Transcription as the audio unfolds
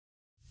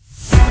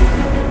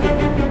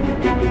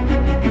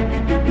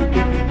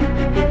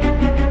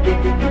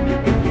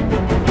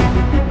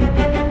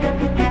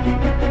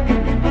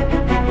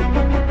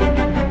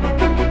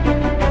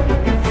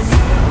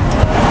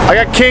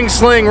I got King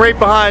Sling right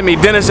behind me,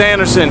 Dennis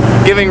Anderson,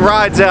 giving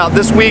rides out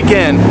this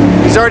weekend.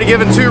 He's already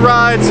given 2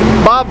 rides.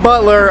 Bob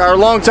Butler, our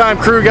longtime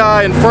crew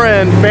guy and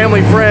friend,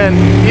 family friend,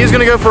 he's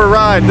gonna go for a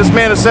ride. This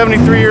man is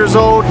 73 years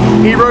old.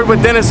 He rode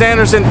with Dennis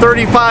Anderson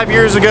 35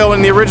 years ago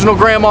in the original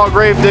Grandma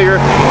Gravedigger,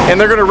 and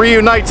they're gonna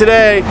reunite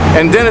today,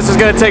 and Dennis is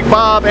gonna take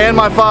Bob and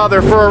my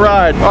father for a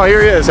ride. Oh,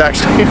 here he is,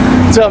 actually.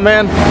 What's up,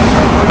 man?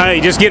 Hey,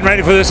 just getting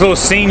ready for this little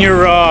senior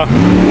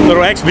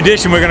little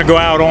expedition we're gonna go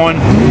out on.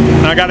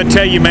 And I gotta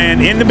tell you, man,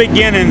 in the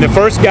beginning, the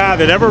first guy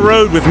that ever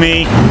rode with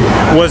me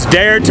was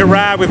dared to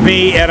ride with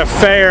me at a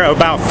fair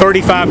about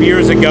 35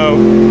 years ago,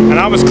 and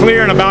I was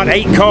clearing about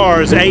 8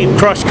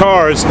 crushed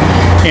cars,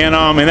 and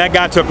that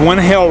guy took one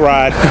hell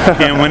ride.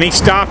 And when he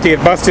stopped, he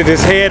had busted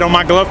his head on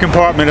my glove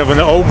compartment of an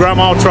old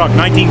Grandma truck,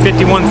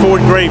 1951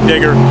 Ford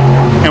Gravedigger.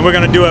 And we're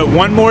gonna do it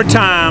one more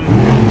time,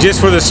 just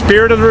for the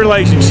spirit of the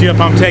relationship.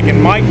 I'm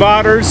taking Mike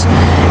Botters,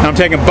 I'm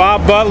taking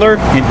Bob Butler,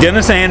 and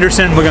Dennis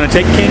Anderson. We're gonna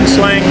take King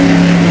Sling.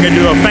 We're gonna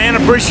do a fan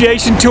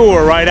appreciation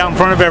tour right out in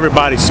front of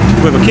everybody.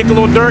 We'll kick a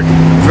little dirt,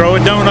 throw a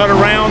donut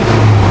around,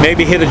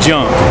 maybe hit a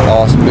jump.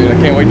 Awesome, dude. I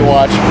can't wait to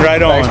watch.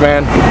 Right on. Thanks,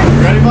 man.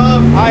 Ready,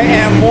 Bob? I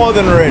am more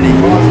than ready.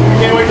 Awesome.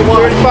 Can't wait to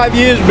watch. 35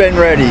 years been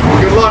ready.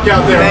 Good luck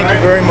out there. Thank you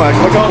very much.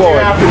 Looking Talk to you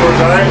forward.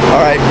 afterwards, all right?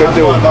 All right, good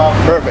deal.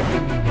 Perfect.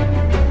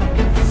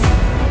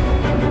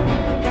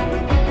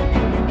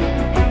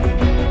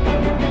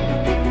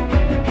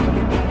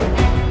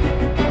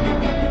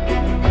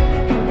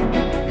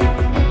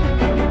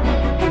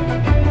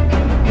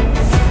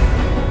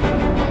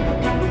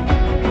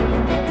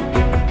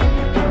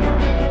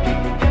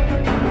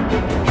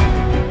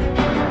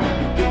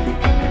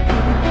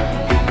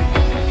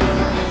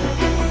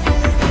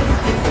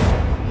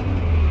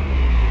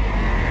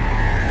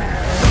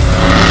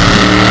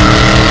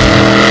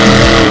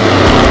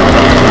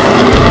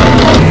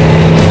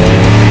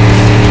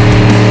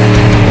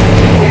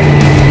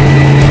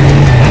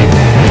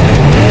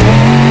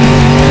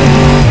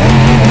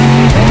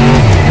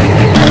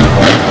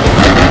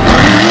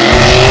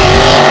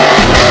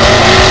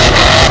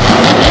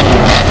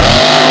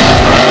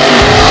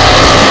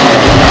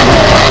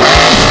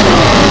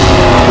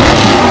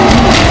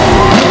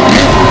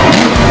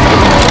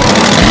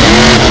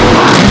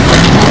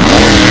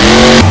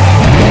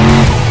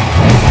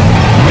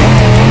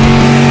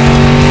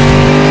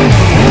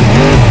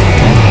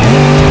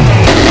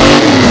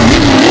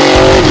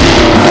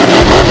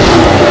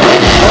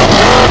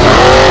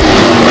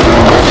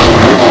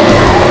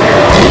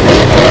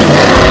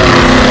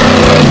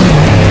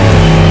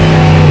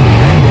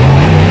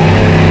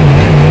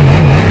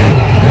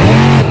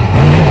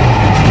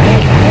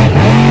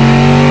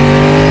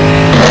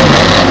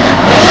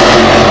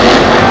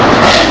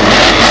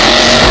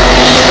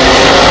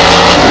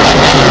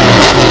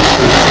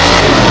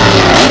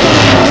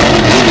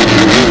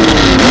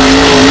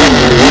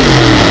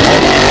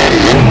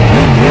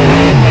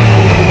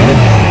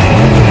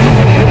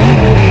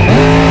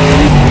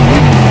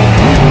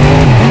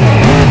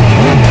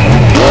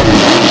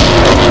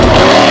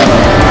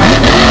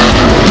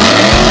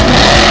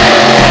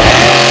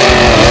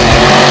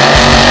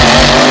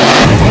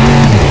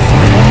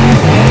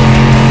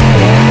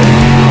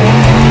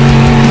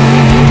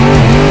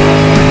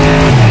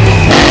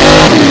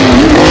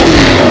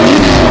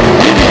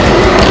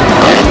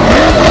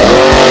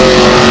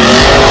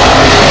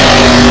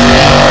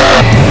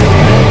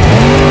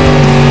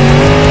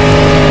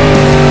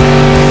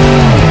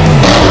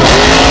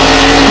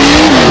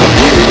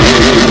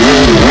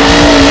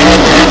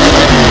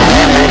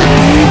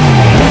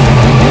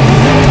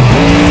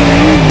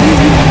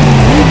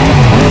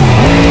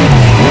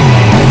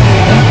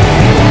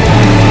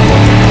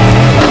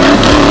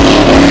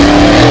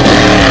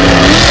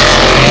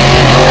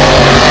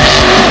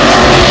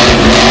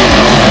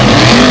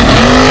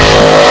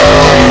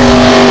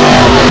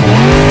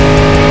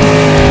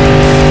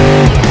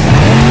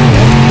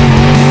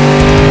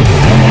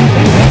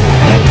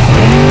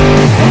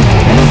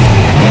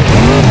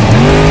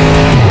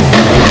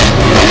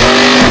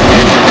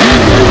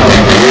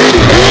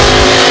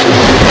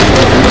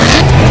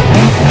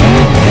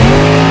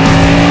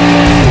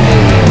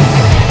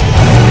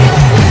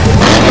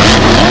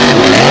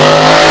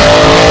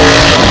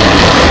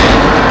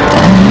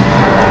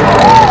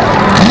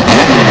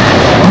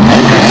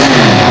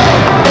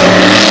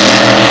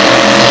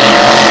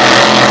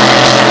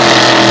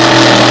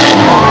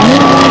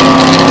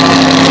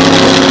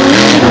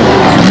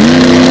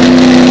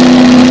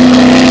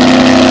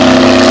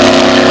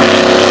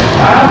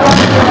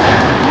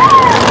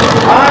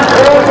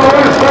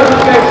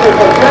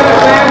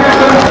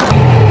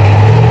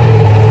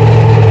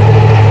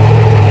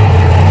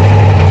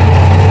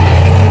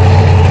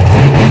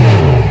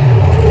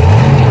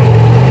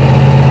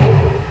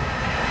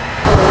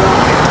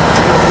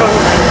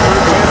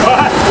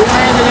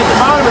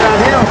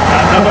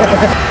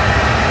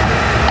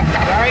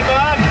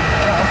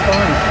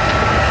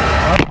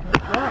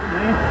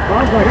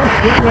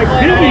 Like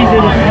Disney's in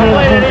the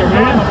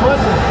man.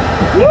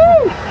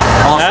 Woo!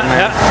 Awesome,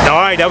 man.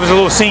 All right. right. That was a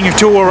little senior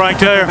tour right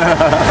there.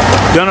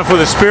 Done it for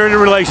the spirited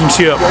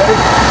relationship.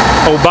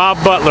 Old Bob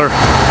Butler.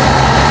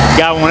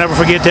 Guy won't ever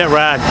forget that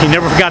ride. He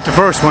never forgot the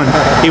first one.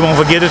 He won't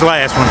forget his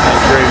last one.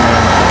 That's great, man.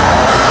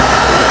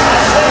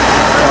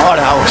 Oh,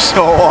 that was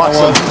so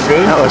awesome.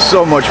 That was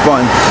so much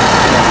fun.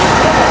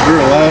 We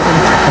were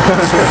laughing.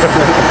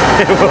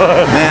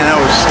 Man, that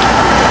was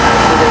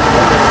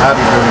happy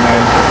for me,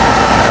 man.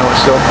 That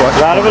was so fun.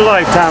 Ride of a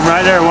lifetime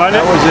right there,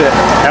 wasn't it? That was it.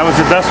 That was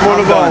the best one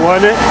of all,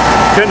 wasn't it?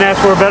 Couldn't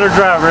ask for a better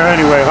driver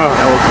anyway, huh?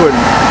 No, we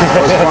couldn't. That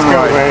was a fun Let's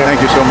go, ride. man.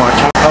 Thank you so much.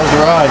 How was the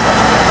ride?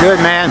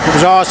 Good, man. It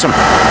was awesome.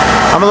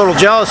 I'm a little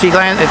jealous.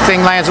 That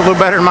thing lands a little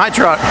better than my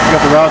truck. You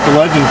got the ride with the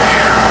legend.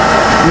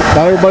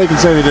 Not everybody can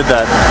say they did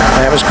that.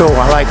 That was cool.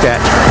 I like that.